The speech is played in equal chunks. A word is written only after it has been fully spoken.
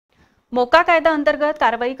मोका कायदा अंतर्गत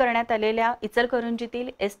कारवाई करण्यात आलेल्या इचलकरंजीतील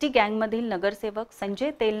एस.ट गँगमधील नगरसेवक संजय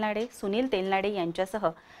तेलनाडे, सुनील तेलनाडे यांच्यासह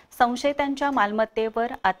संशयितांच्या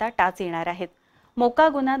मालमत्तेवर आता टाच येणार आहेत। मोका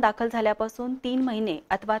गुन्हा दाखल झाल्यापासून 3 महिने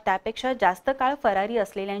अथवा त्यापेक्षा जास्त काळ फरारी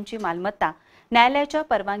असलेल्यांची मालमत्ता न्यायालयाच्या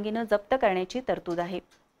परवानगीने जप्त करण्याची तरतूद आहे।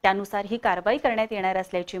 त्यानुसार ही कारवाई करण्यात येणार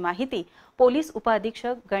असल्याची माहिती पोलीस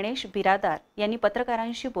उपअधीक्षक गणेश बिरादार यांनी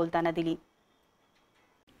पत्रकारांशी बोलताना दिली।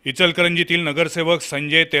 इचलकरंजीतील नगरसेवक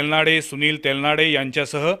संजय तेलनाडे, सुनील तेलनाडे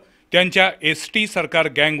यांच्यासह त्यांच्या एस.ट सरकार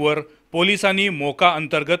गँगवर पोलिसांनी मोका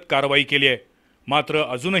अंतर्गत कारवाई केली आहे। मात्र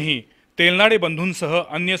अजूनही तेलनाडे बंधूंसह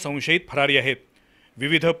अन्य संशयित फरारी आहेत।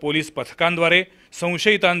 विविध पोलीस पथकांद्वारे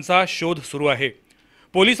संशयितांचा शोध सुरू आहे।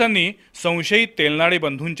 पोलिसांनी संशयित तेलनाडे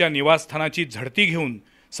बंधूंच्या निवासस्थानाची झडती घेऊन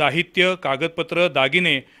साहित्य, कागदपत्र,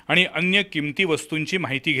 दागिने आणि अन्य किमती वस्तूंची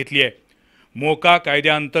माहिती घेतली आहे। मोका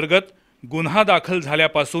कायद्याअंतर्गत गुन्हा दाखल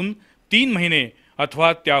झाल्यापासून 3 महिने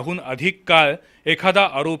अथवा त्याहून अधिक काळ एखादा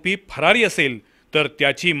आरोपी फरारी असेल तर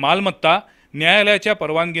त्याची मालमत्ता न्यायालयाच्या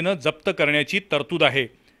परवानगीने जप्त करण्याची तरतूद आहे।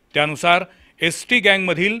 त्यानुसार एस.ट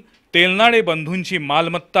गँगमधील तेलनाडे बंधूंची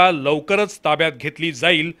मालमत्ता लवकरच ताब्यात घेतली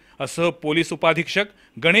जाईल असं पोलीस उपाधीक्षक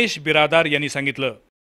गणेश बिरादार यांनी सांगितलं।